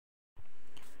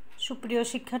সুপ্রিয়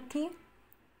শিক্ষার্থী,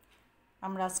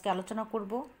 আমরা আজকে আলোচনা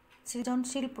করব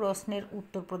সৃজনশীল প্রশ্নের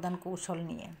উত্তর প্রদান কৌশল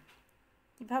নিয়ে।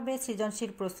 কিভাবে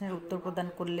সৃজনশীল প্রশ্নের উত্তর প্রদান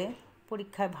করলে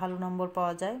পরীক্ষায় ভালো নম্বর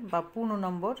পাওয়া যায় বা পূর্ণ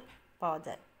নম্বর পাওয়া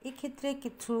যায়। এক্ষেত্রে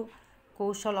কিছু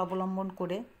কৌশল অবলম্বন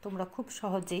করে তোমরা খুব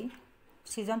সহজেই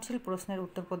সৃজনশীল প্রশ্নের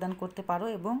উত্তর প্রদান করতে পারো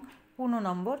এবং পূর্ণ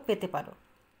নম্বর পেতে পারো।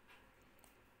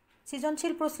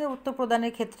 সৃজনশীল প্রশ্নের উত্তর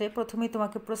প্রদানের ক্ষেত্রে প্রথমেই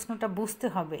তোমাকে প্রশ্নটা বুঝতে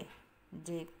হবে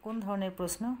যে কোন ধরনের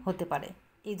প্রশ্ন হতে পারে।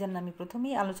 এই জন্য আমি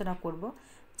প্রথমেই আলোচনা করব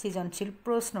সৃজনশীল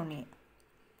প্রশ্ন নিয়ে।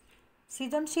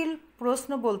 সৃজনশীল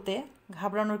প্রশ্ন বলতে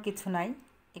ঘাবড়ানোর কিছু নাই।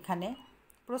 এখানে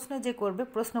প্রশ্ন যে করবে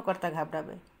প্রশ্নকর্তা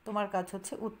ঘাবড়াবে, তোমার কাজ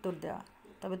হচ্ছে উত্তর দেওয়া।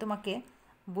 তবে তোমাকে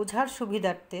বোঝার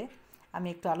সুবিধার্থে আমি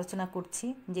একটু আলোচনা করছি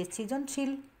যে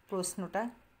সৃজনশীল প্রশ্নটা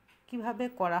কিভাবে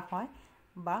করা হয়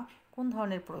বা কোন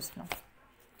ধরনের প্রশ্ন।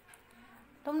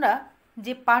 তোমরা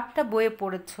যে পাঠটা বইয়ে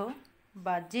পড়েছো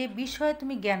বা যে বিষয়ে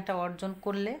তুমি জ্ঞানটা অর্জন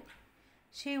করলে,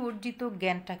 সেই অর্জিত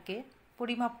জ্ঞানটাকে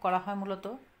পরিমাপ করা হয় মূলত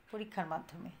পরীক্ষার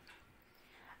মাধ্যমে।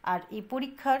 আর এই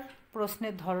পরীক্ষার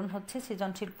প্রশ্নের ধরন হচ্ছে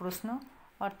সৃজনশীল প্রশ্ন,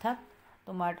 অর্থাৎ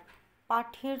তোমার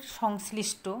পাঠের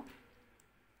সংশ্লিষ্ট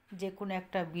যে কোনো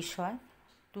একটা বিষয়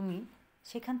তুমি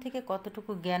সেখান থেকে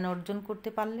কতটুকু জ্ঞান অর্জন করতে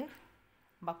পারলে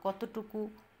বা কতটুকু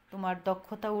তোমার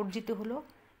দক্ষতা অর্জিত হলো,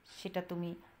 সেটা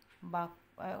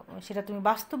তুমি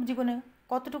বাস্তব জীবনে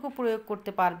কতটুকু প্রয়োগ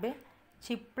করতে পারবে,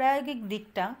 সেই প্রায়োগিক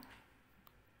দিকটা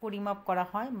পরিমাপ করা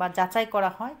হয় বা যাচাই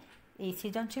করা হয় এই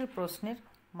সৃজনশীল প্রশ্নের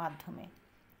মাধ্যমে।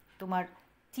 তোমার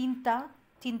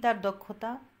চিন্তার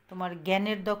দক্ষতা, তোমার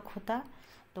জ্ঞানের দক্ষতা,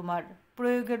 তোমার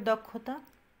প্রয়োগের দক্ষতা,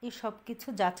 এই সব কিছু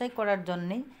যাচাই করার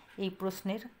জন্যেই এই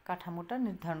প্রশ্নের কাঠামোটা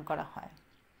নির্ধারণ করা হয়।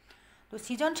 তো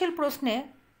সৃজনশীল প্রশ্নে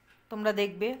তোমরা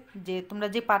দেখবে যে তোমরা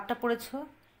যে পাঠটা পড়েছো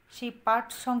সেই পাঠ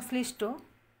সংশ্লিষ্ট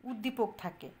উদ্দীপক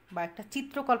থাকে বা একটা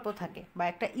চিত্রকল্প থাকে বা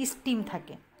একটা স্টিম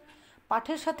থাকে।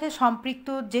 পাঠের সাথে সম্পৃক্ত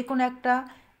যে কোনো একটা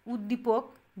উদ্দীপক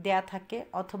দেয়া থাকে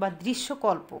অথবা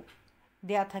দৃশ্যকল্প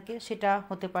দেয়া থাকে। সেটা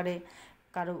হতে পারে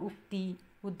কারো উক্তি,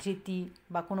 উদ্ধৃতি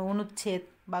বা কোনো অনুচ্ছেদ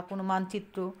বা কোনো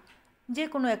মানচিত্র, যে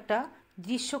কোনো একটা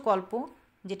দৃশ্যকল্প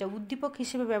যেটা উদ্দীপক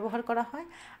হিসেবে ব্যবহার করা হয়।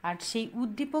 আর সেই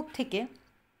উদ্দীপক থেকে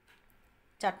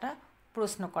 4টা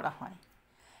প্রশ্ন করা হয়।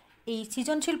 এই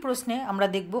সৃজনশীল প্রশ্নে আমরা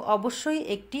দেখব অবশ্যই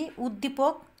একটি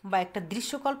উদ্দীপক বা একটা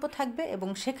দৃশ্যকল্প থাকবে এবং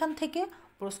সেখান থেকে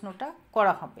প্রশ্নটা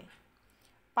করা হবে।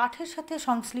 পাঠের সাথে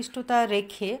সংশ্লিষ্টতা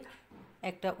রেখে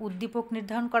একটা উদ্দীপক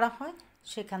নির্ধারণ করা হয়,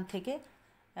 সেখান থেকে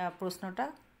প্রশ্নটা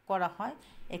করা হয়।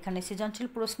 এখানে সৃজনশীল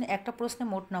প্রশ্নে একটা প্রশ্নে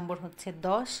মোট নম্বর হচ্ছে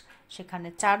 10। সেখানে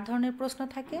 4 ধরনের প্রশ্ন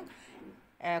থাকে।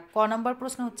 ক নম্বর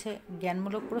প্রশ্ন হচ্ছে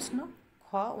জ্ঞানমূলক প্রশ্ন, খ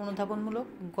অনুধাবনমূলক,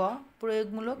 গ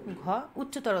প্রয়োগমূলক, ঘ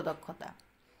উচ্চতর দক্ষতা।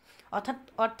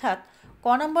 অর্থাৎ ক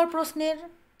নম্বর প্রশ্নের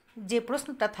যে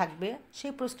প্রশ্নটা থাকবে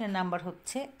সেই প্রশ্নের নাম্বার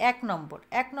হচ্ছে 1 নম্বর।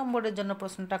 1 নম্বরের জন্য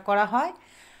প্রশ্নটা করা হয়।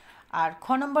 আর খ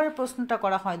নম্বরের প্রশ্নটা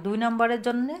করা হয় 2 নম্বরের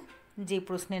জন্য, যে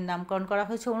প্রশ্নের নামকরণ করা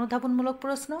হয়েছে অনুধাবনমূলক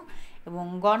প্রশ্ন। এবং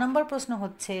গ নম্বর প্রশ্ন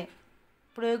হচ্ছে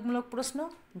প্রয়োগমূলক প্রশ্ন,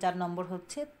 যার নম্বর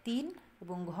হচ্ছে 3।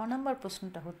 এবং ঘ নম্বর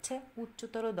প্রশ্নটা হচ্ছে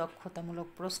উচ্চতর দক্ষতামূলক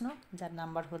প্রশ্ন, যার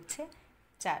নাম্বার হচ্ছে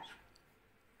 4।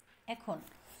 এখন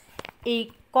এই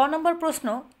ক নম্বর প্রশ্ন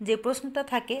যে প্রশ্নটা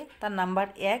থাকে তার নাম্বার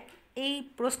 1। এই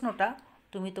প্রশ্নটা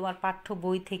তুমি তোমার পাঠ্য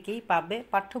বই থেকেই পাবে।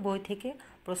 পাঠ্য বই থেকে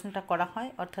প্রশ্নটা করা হয়,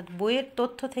 অর্থাৎ বইয়ের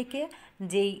তথ্য থেকে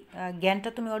যেই জ্ঞানটা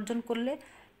তুমি অর্জন করলে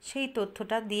সেই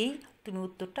তথ্যটা দিয়েই তুমি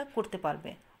উত্তরটা করতে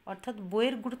পারবে। অর্থাৎ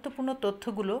বইয়ের গুরুত্বপূর্ণ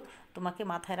তথ্যগুলো তোমাকে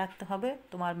মাথায় রাখতে হবে,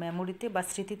 তোমার মেমোরিতে বা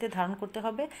স্মৃতিতে ধারণ করতে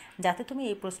হবে, যাতে তুমি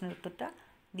এই প্রশ্নের উত্তরটা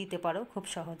দিতে পারো খুব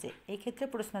সহজে। এই ক্ষেত্রে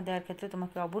প্রশ্ন দেওয়ার ক্ষেত্রে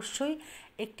তোমাকে অবশ্যই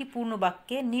একটি পূর্ণ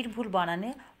বাক্যে নির্ভুল বানানে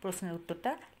প্রশ্নের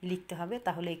উত্তরটা লিখতে হবে,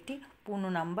 তাহলে একটি পূর্ণ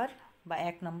নাম্বার বা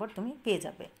 1 নম্বর তুমি পেয়ে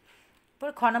যাবে।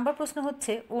 এরপর খ নম্বর প্রশ্ন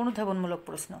হচ্ছে অনুধাবনমূলক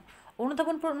প্রশ্ন।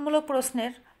 অনুধাবনমূলক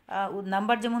প্রশ্নের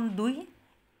নাম্বার যেমন 2,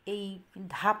 এই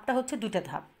ধাপটা হচ্ছে 2টা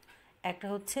ধাপ। একটা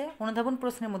হচ্ছে অনুধাবন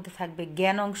প্রশ্নের মধ্যে থাকবে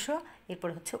জ্ঞান অংশ, এরপর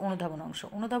হচ্ছে অনুধাবন অংশ।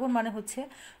 অনুধাবন মানে হচ্ছে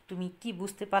তুমি কি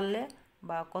বুঝতে পারলে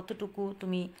বা কতটুকু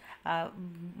তুমি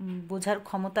বোঝার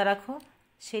ক্ষমতা রাখো,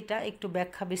 সেটা একটু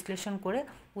ব্যাখ্যা বিশ্লেষণ করে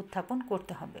উত্থাপন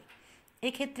করতে হবে।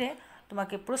 এক্ষেত্রে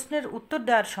তোমাকে প্রশ্নের উত্তর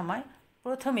দেওয়ার সময়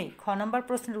প্রথমেই খ নম্বর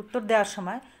প্রশ্নের উত্তর দেওয়ার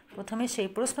সময় প্রথমে সেই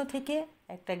প্রশ্ন থেকে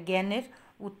একটা জ্ঞানের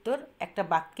উত্তর একটা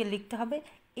বাক্যে লিখতে হবে।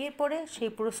 এরপরে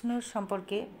সেই প্রশ্ন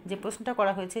সম্পর্কে, যে প্রশ্নটা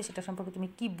করা হয়েছে সেটা সম্পর্কে তুমি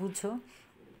কি বুঝো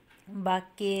বা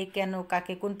কে, কেন,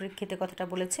 কাকে, কোন প্রেক্ষিতে কথাটা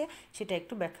বলেছে, সেটা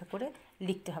একটু ব্যাখ্যা করে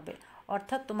লিখতে হবে।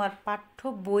 অর্থাৎ তোমার পাঠ্য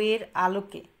বইয়ের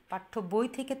আলোকে, পাঠ্য বই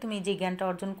থেকে তুমি যে জ্ঞানটা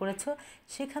অর্জন করেছো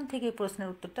সেখান থেকে প্রশ্নের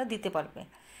উত্তরটা দিতে পারবে।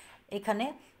 এখানে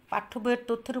পাঠ্য বইয়ের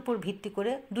তথ্যের উপর ভিত্তি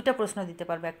করে 2টা প্রশ্ন দিতে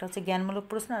পারবে, একটা হচ্ছে জ্ঞানমূলক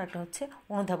প্রশ্ন আর একটা হচ্ছে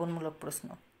অনুধাবনমূলক প্রশ্ন।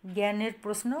 জ্ঞানের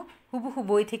প্রশ্ন হুবহু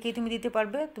বই থেকেই তুমি দিতে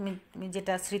পারবে, তুমি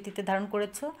যেটা স্মৃতিতে ধারণ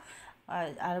করেছো।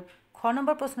 আর খ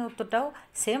নম্বর প্রশ্নের উত্তরটাও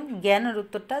সেম, জ্ঞানের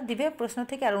উত্তরটা দিবে প্রশ্ন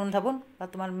থেকে, আর অনুধাবন বা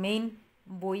তোমার মেইন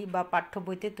বই বা পাঠ্য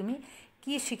বইতে তুমি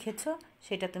কী শিখেছ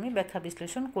সেটা তুমি ব্যাখ্যা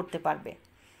বিশ্লেষণ করতে পারবে।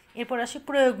 এরপর আসি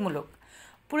প্রয়োগমূলক।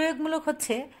 প্রয়োগমূলক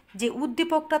হচ্ছে যে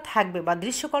উদ্দীপকটা থাকবে বা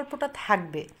দৃশ্যকল্পটা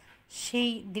থাকবে, সেই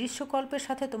দৃশ্যকল্পের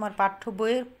সাথে তোমার পাঠ্য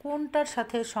বইয়ের কোনটার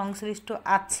সাথে সংশ্লিষ্ট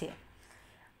আছে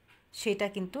সেটা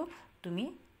কিন্তু তুমি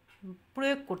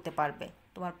প্রয়োগ করতে পারবে।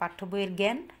 তোমার পাঠ্য বইয়ের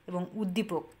জ্ঞান এবং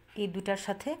উদ্দীপক এই দুটার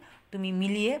সাথে তুমি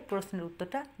মিলিয়ে প্রশ্নের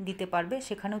উত্তরটা দিতে পারবে।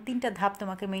 সেখানেও 3টা ধাপ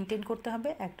তোমাকে মেনটেন করতে হবে।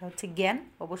 একটা হচ্ছে জ্ঞান,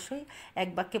 অবশ্যই এক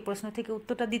বাক্যে প্রশ্ন থেকে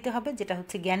উত্তরটা দিতে হবে, যেটা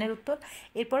হচ্ছে জ্ঞানের উত্তর।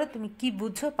 এরপরে তুমি কি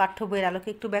বুঝছো পাঠ্য বইয়ের আলোকে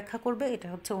একটু ব্যাখ্যা করবে, এটা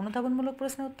হচ্ছে অনুধাবনমূলক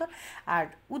প্রশ্নের উত্তর। আর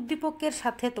উদ্দীপকের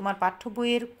সাথে তোমার পাঠ্য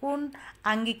বইয়ের কোন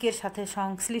আঙ্গিকের সাথে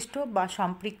সংশ্লিষ্ট বা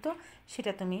সম্পৃক্ত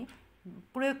সেটা তুমি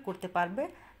প্রয়োগ করতে পারবে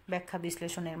ব্যাখ্যা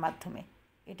বিশ্লেষণের মাধ্যমে।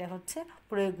 এটা হচ্ছে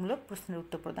প্রয়োগমূলক প্রশ্নের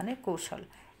উত্তর প্রদানের কৌশল।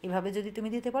 এভাবে যদি তুমি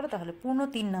দিতে পারো তাহলে পূর্ণ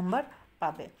 3 নাম্বার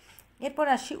পাবে। এরপর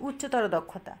আসি উচ্চতর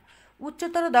দক্ষতা।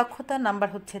 উচ্চতর দক্ষতার নাম্বার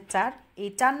হচ্ছে 4। এই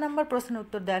 4 নাম্বার প্রশ্নের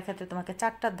উত্তর দেওয়ার ক্ষেত্রে তোমাকে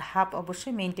 4টা ধাপ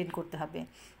অবশ্যই মেনটেন করতে হবে।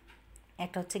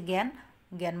 একটা হচ্ছে জ্ঞান,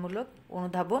 জ্ঞানমূলক,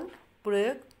 অনুধাবন,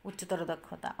 প্রয়োগ, উচ্চতর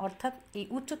দক্ষতা। অর্থাৎ এই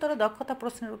উচ্চতর দক্ষতা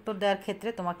প্রশ্নের উত্তর দেওয়ার ক্ষেত্রে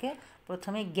তোমাকে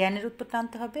প্রথমে জ্ঞানের উত্তরটা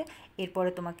আনতে হবে, এরপরে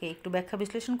তোমাকে একটু ব্যাখ্যা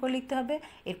বিশ্লেষণ করে লিখতে হবে,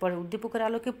 এরপরে উদ্দীপকের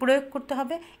আলোকে প্রয়োগ করতে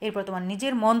হবে, এরপর তোমার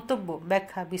নিজের মন্তব্য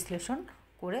ব্যাখ্যা বিশ্লেষণ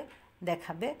করে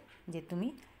দেখাবে যে তুমি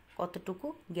কতটুকু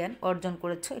জ্ঞান অর্জন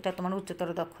করেছো। এটা তোমার উচ্চতর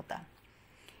দক্ষতা।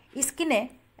 স্ক্রিনে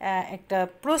একটা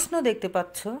প্রশ্ন দেখতে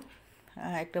পাচ্ছ,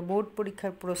 একটা বোর্ড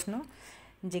পরীক্ষার প্রশ্ন,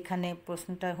 যেখানে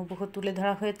প্রশ্নটা হুবহু তুলে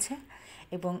ধরা হয়েছে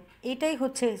এবং এটাই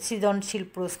হচ্ছে সৃজনশীল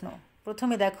প্রশ্ন।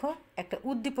 প্রথমে দেখো একটা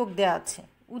উদ্দীপক দেওয়া আছে,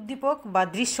 উদ্দীপক বা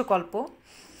দৃশ্যকল্প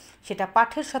সেটা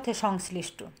পাঠের সাথে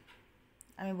সংশ্লিষ্ট।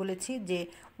 আমি বলেছি যে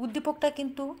উদ্দীপকটা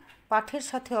কিন্তু পাঠের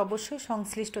সাথে অবশ্যই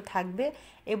সংশ্লিষ্ট থাকবে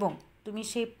এবং তুমি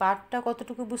সেই পাঠটা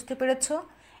কতটুকু বুঝতে পেরেছো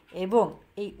এবং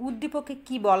এই উদ্দীপকে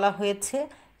কি বলা হয়েছে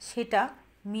সেটা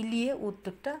মিলিয়ে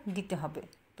উত্তরটা দিতে হবে।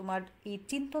 তোমার এই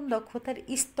চিন্তন দক্ষতার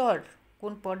স্তর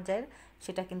কোন পর্যায়ের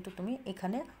সেটা কিন্তু তুমি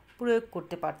এখানে প্রয়োগ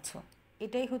করতে পারছো।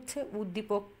 এটাই হচ্ছে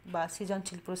উদ্দীপক বা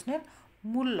সৃজনশীল প্রশ্নের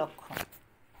মূল লক্ষ্য।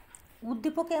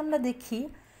 উদ্দীপকে আমরা দেখি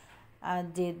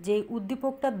যে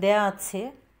উদ্দীপকটা দেয়া আছে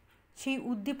সেই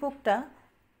উদ্দীপকটা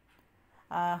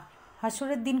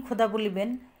হাসরের দিন খোদা বলিবেন,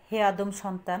 হে আদম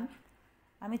সন্তান,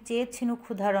 আমি চেয়েছিনু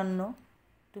ক্ষুধার অন্ন,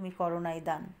 তুমি করো নাই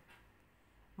দান।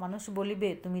 মানুষ বলিবে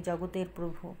তুমি জগতের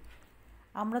প্রভু,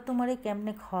 আমরা তোমারে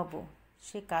কেমনে খাওয়াবো,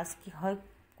 সে কাজ কি হয়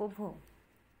কভু।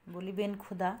 বলিবেন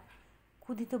খোদা,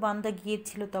 ক্ষুধিত বান্দা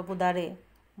গিয়েছিল তব দ্বারে,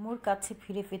 মোর কাছে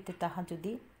ফিরে পেতে তাহা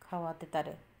যদি খাওয়াতে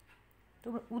তারে।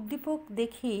 তোমার উদ্দীপক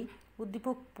দেখি,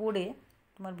 উদ্দীপক পড়ে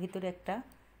তোমার ভিতরে একটা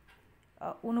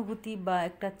অনুভূতি বা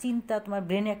একটা চিন্তা তোমার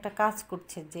ব্রেনে একটা কাজ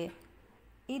করছে যে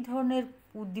এই ধরনের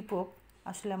উদ্দীপক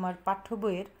আসলে আমার পাঠ্য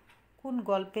বইয়ের কোন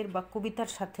গল্পের বা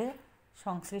কবিতার সাথে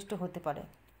সংশ্লিষ্ট হতে পারে।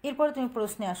 এরপরে তুমি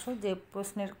প্রশ্নে আসো, যে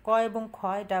প্রশ্নের ক এবং খ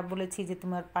এটা বলেছি যে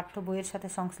তোমার পাঠ্য বইয়ের সাথে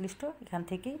সংশ্লিষ্ট, এখান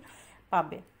থেকেই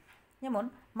পাবে। যেমন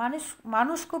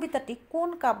মানুষ কবিতাটি কোন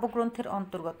কাব্যগ্রন্থের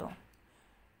অন্তর্গত।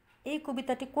 এই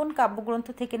কবিতাটি কোন কাব্যগ্রন্থ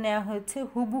থেকে নেওয়া হয়েছে,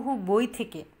 হুবহু বই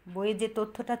থেকে, বইয়ে যে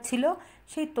তথ্যটা ছিল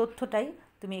সেই তথ্যটাই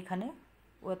তুমি এখানে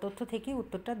ওই তথ্য থেকেই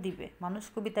উত্তরটা দিবে। মানুষ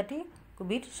কবিতাটি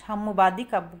কবির সাম্যবাদী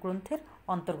কাব্যগ্রন্থের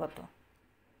অন্তর্গত।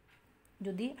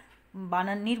 যদি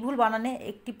নির্ভুল বানানে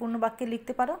একটি পূর্ণ বাক্যে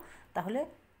লিখতে পারো তাহলে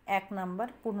 1 নাম্বার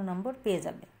পূর্ণ নম্বর পেয়ে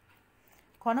যাবে।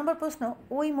 খ নম্বর প্রশ্ন,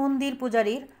 ওই মন্দির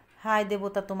পূজারীর হায়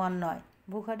দেবতা তোমার নয়,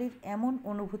 বুখারীর এমন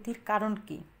অনুভূতির কারণ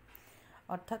কি।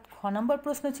 অর্থাৎ খ নম্বর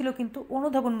প্রশ্ন ছিল কিন্তু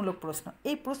অনুধাবনমূলক প্রশ্ন।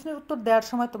 এই প্রশ্নের উত্তর দেওয়ার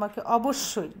সময় তোমাকে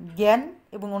অবশ্যই জ্ঞান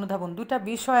এবং অনুধাবন 2টা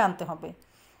বিষয় আনতে হবে।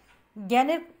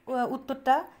 জ্ঞানের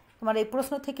উত্তরটা তোমার এই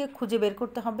প্রশ্ন থেকে খুঁজে বের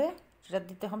করতে হবে, সেটা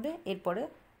দিতে হবে। এরপরে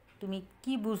তুমি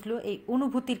কি বুঝলো, এই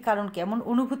অনুভূতির কারণ কি, এমন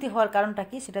অনুভূতি হওয়ার কারণটা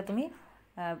কি, সেটা তুমি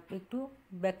একটু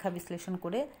ব্যাখ্যা বিশ্লেষণ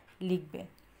করে লিখবে।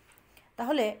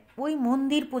 তাহলে ওই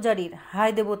মন্দির পূজারীর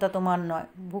হায় দেবতা তোমার নয়,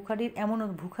 বুখারীর এমন,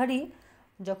 বুখারী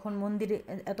যখন মন্দিরে,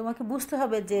 তোমাকে বুঝতে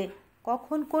হবে যে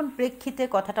কখন কোন প্রেক্ষিতে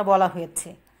কথাটা বলা হয়েছে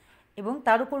এবং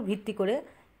তার উপর ভিত্তি করে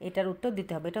এটার উত্তর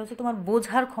দিতে হবে। এটা হচ্ছে তোমার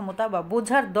বোঝার ক্ষমতা বা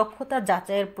বোঝার দক্ষতা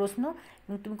যাচাইয়ের প্রশ্ন।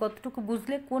 এবং তুমি কতটুকু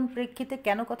বুঝলে কোন প্রেক্ষিতে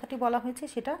কেন কথাটি বলা হয়েছে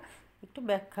সেটা একটু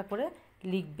ব্যাখ্যা করে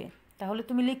লিখবে। তাহলে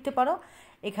তুমি লিখতে পারো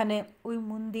এখানে ওই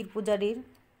মন্দির পূজারীর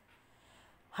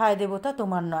হায় দেবতা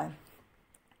তোমার নয়।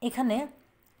 এখানে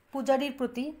পূজারীর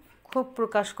প্রতি ক্ষোভ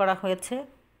প্রকাশ করা হয়েছে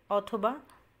অথবা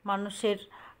মানুষের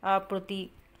প্রতি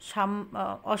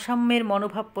অসাম্যের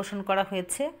মনোভাব পোষণ করা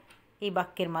হয়েছে এই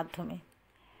বাক্যের মাধ্যমে।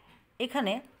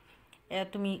 এখানে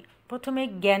তুমি প্রথমে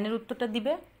জ্ঞানের উত্তরটা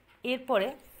দিবে, এরপরে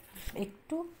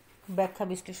একটু ব্যাখ্যা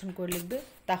বিশ্লেষণ করে লিখবে,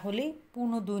 তাহলেই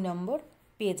পূর্ণ 2 নম্বর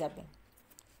পেয়ে যাবে।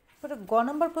 এরপরে গ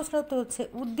নম্বর প্রশ্ন তো হচ্ছে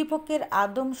উদ্দীপকের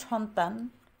আদম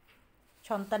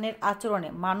সন্তানের আচরণে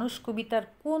মানুষ কবিতার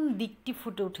কোন দিকটি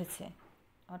ফুটে উঠেছে।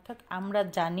 অর্থাৎ আমরা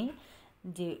জানি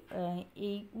যে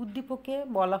এই উদ্দীপকে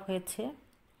বলা হয়েছে,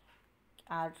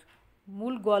 আর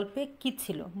মূল গল্পে কি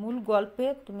ছিল। মূল গল্পে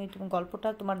তুমি গল্পটা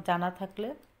তোমার জানা থাকলে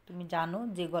তুমি জানো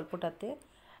যে গল্পটাতে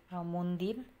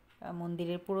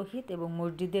মন্দিরের পুরোহিত এবং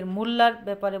মসজিদের মোল্লার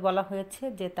ব্যাপারে বলা হয়েছে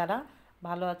যে তারা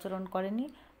ভালো আচরণ করেনি,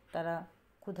 তারা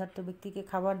ক্ষুধার্ত ব্যক্তিকে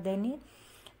খাবার দেয়নি,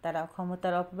 তারা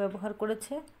ক্ষমতার অপব্যবহার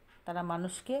করেছে, তারা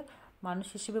মানুষকে মানুষ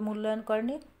হিসেবে মূল্যায়ন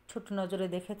করেনি, ছোট নজরে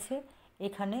দেখেছে।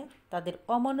 এখানে তাদের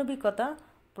অমানবিকতা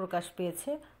প্রকাশ পেয়েছে,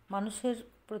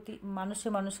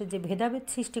 মানুষের যে ভেদাভেদ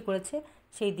সৃষ্টি করেছে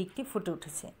সেই দিকটি ফুটে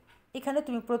উঠেছে। এখানে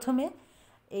তুমি প্রথমে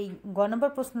এই গ নম্বর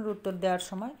প্রশ্নের উত্তর দেওয়ার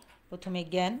সময় প্রথমে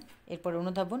জ্ঞান, এরপরে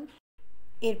অনুধাবন,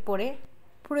 এরপরে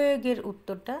প্রয়োগের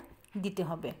উত্তরটা দিতে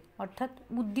হবে। অর্থাৎ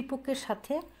উদ্দীপকের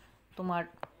সাথে তোমার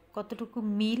কতটুকু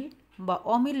মিল বা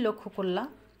অমিল লক্ষ্য করলা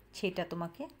সেটা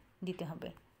তোমাকে দিতে হবে।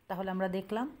 তাহলে আমরা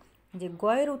দেখলাম যে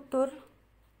গয়ের উত্তর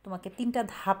তোমাকে 3টা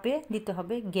ধাপে দিতে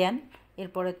হবে। জ্ঞান,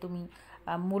 এরপরে তুমি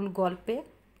মূল গল্পে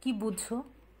কি বুঝছো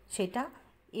সেটা,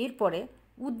 এরপরে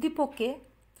উদ্দীপকে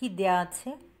কি দেয়া আছে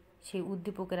সেই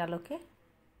উদ্দীপকের আলোকে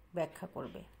ব্যাখ্যা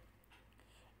করবে।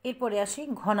 এরপরে আসি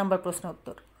ঘ নম্বর প্রশ্ন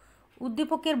উত্তর।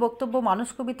 উদ্দীপকের বক্তব্য মানুষ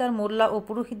কবিতার মোল্লা ও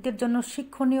পুরোহিতদের জন্য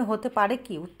শিক্ষণীয় হতে পারে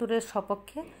কি? উত্তরের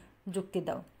সপক্ষে যুক্তি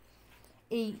দাও।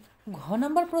 এই ঘ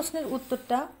নম্বর প্রশ্নের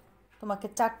উত্তরটা তোমাকে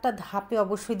 4টা ধাপে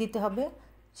অবশ্যই দিতে হবে।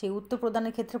 সেই উত্তর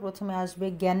প্রদানের ক্ষেত্রে প্রথমে আসবে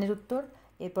জ্ঞানের উত্তর,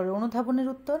 এরপরে অনুধাবনের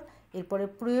উত্তর, এরপরে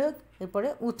প্রয়োগ, এরপরে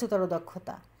উচ্চতর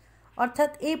দক্ষতা।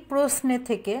 অর্থাৎ এই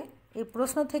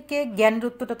প্রশ্ন থেকে জ্ঞানের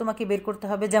উত্তরটা তোমাকে বের করতে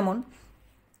হবে। যেমন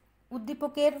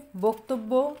উদ্দীপকের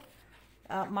বক্তব্য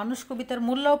মানুষ কবিতার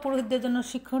মোল্লা ও পুরোহিতদের জন্য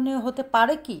শিক্ষণীয় হতে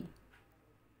পারে কি?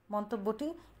 মন্তব্যটি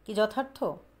কি যথার্থ?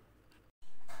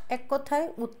 এক কথায়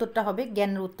উত্তরটা হবে,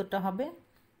 জ্ঞানের উত্তরটা হবে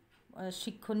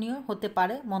শিক্ষণীয় হতে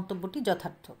পারে, মন্তব্যটি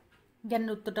যথার্থ।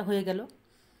 জ্ঞানের উত্তরটা হয়ে গেল।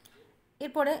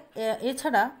 এরপরে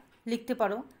এছাড়া লিখতে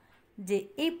পারো যে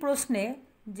এই প্রশ্নে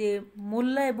যে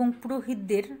মোল্লা এবং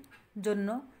পুরোহিতদের জন্য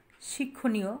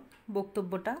শিক্ষণীয়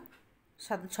বক্তব্যটা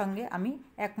সঙ্গে আমি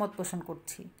একমত পোষণ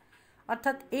করছি।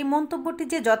 অর্থাৎ এই মন্তব্যটি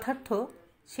যে যথার্থ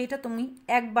সেটা তুমি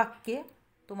এক বাক্যে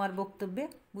তোমার বক্তব্যে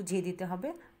বুঝিয়ে দিতে হবে,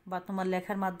 বা তোমার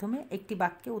লেখার মাধ্যমে একটি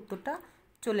বাক্যে উত্তরটা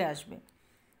চলে আসবে।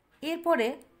 এরপরে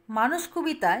মানুষ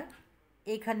কবিতায়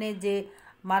এখানে যে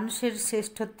মানুষের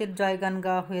শ্রেষ্ঠত্বের জয়গান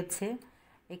গাওয়া হয়েছে,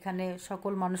 এখানে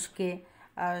সকল মানুষকে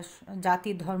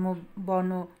জাতি ধর্ম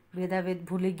বর্ণ ভেদাভেদ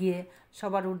ভুলে গিয়ে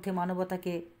সবার ঊর্ধ্বে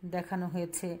মানবতাকে দেখানো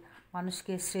হয়েছে,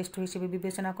 মানুষকে শ্রেষ্ঠ হিসেবে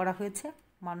বিবেচনা করা হয়েছে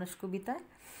মানুষ কবিতায়,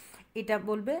 এটা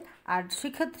বলবে। আর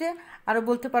সেক্ষেত্রে আরও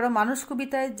বলতে পারো মানুষ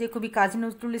কবিতায় যে কবি কাজী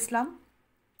নজরুল ইসলাম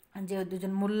যে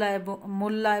দুজন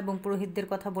মোল্লা এবং পুরোহিতদের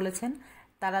কথা বলেছেন,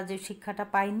 তারা যে শিক্ষাটা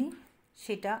পায়নি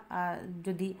সেটা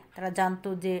যদি তারা জানতো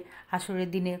যে হাসরের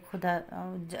দিনে খোদা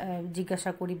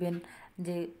জিজ্ঞাসা করিবেন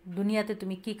যে দুনিয়াতে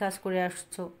তুমি কি কাজ করে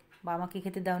আসছো, বা আমাকে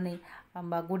খেতে দাও নেই,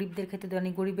 বা গরিবদের খেতে দাও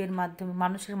নেই, গরিবের মাধ্যমে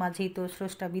মানুষের মাঝেই তো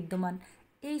স্রষ্টা বিদ্যমান,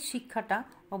 এই শিক্ষাটা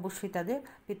অবশ্যই তাদের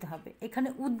পেতে হবে। এখানে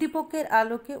উদ্দীপকের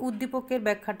আলোকে উদ্দীপকের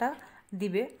ব্যাখ্যাটা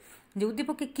দিবে যে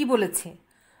উদ্দীপকে কি বলেছে।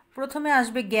 প্রথমে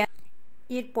আসবে জ্ঞান,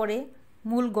 এরপরে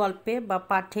মূল গল্পে বা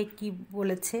পাঠে কি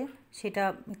বলেছে সেটা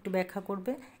একটু ব্যাখ্যা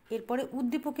করবে, এরপরে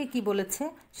উদ্দীপকে কি বলেছে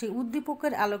সেই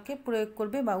উদ্দীপকের আলোকে প্রয়োগ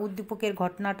করবে, বা উদ্দীপকের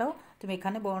ঘটনাটাও তুমি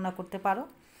এখানে বর্ণনা করতে পারো।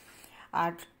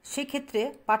 আর সেক্ষেত্রে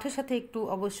পাঠের সাথে একটু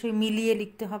অবশ্যই মিলিয়ে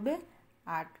লিখতে হবে।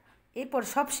 আর এরপর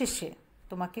সবশেষে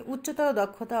তোমাকে উচ্চতর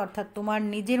দক্ষতা, অর্থাৎ তোমার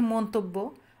নিজের মন্তব্য,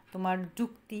 তোমার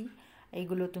যুক্তি,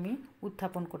 এইগুলো তুমি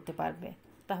উত্থাপন করতে পারবে।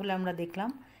 তাহলে আমরা দেখলাম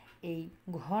এই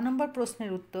ঘ নম্বর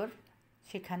প্রশ্নের উত্তর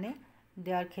সেখানে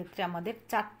দেওয়ার ক্ষেত্রে আমাদের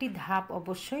 4টি ধাপ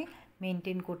অবশ্যই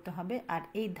মেনটেন করতে হবে। আর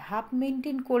এই ধাপ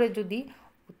মেনটেন করে যদি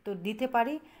উত্তর দিতে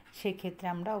পারি সেক্ষেত্রে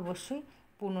আমরা অবশ্যই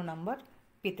পূর্ণ নাম্বার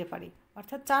পেতে পারি।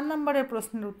 অর্থাৎ 4 নম্বরের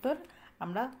প্রশ্নের উত্তর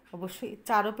আমরা অবশ্যই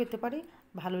 4ও পেতে পারি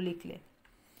ভালো লিখলে।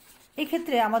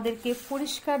 এক্ষেত্রে আমাদেরকে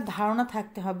পরিষ্কার ধারণা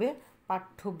থাকতে হবে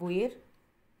পাঠ্য বইয়ের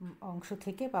অংশ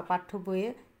থেকে, বা পাঠ্য বইয়ে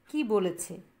কী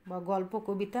বলেছে, বা গল্প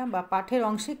কবিতা বা পাঠের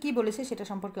অংশে কী বলেছে সেটা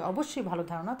সম্পর্কে অবশ্যই ভালো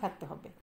ধারণা থাকতে হবে।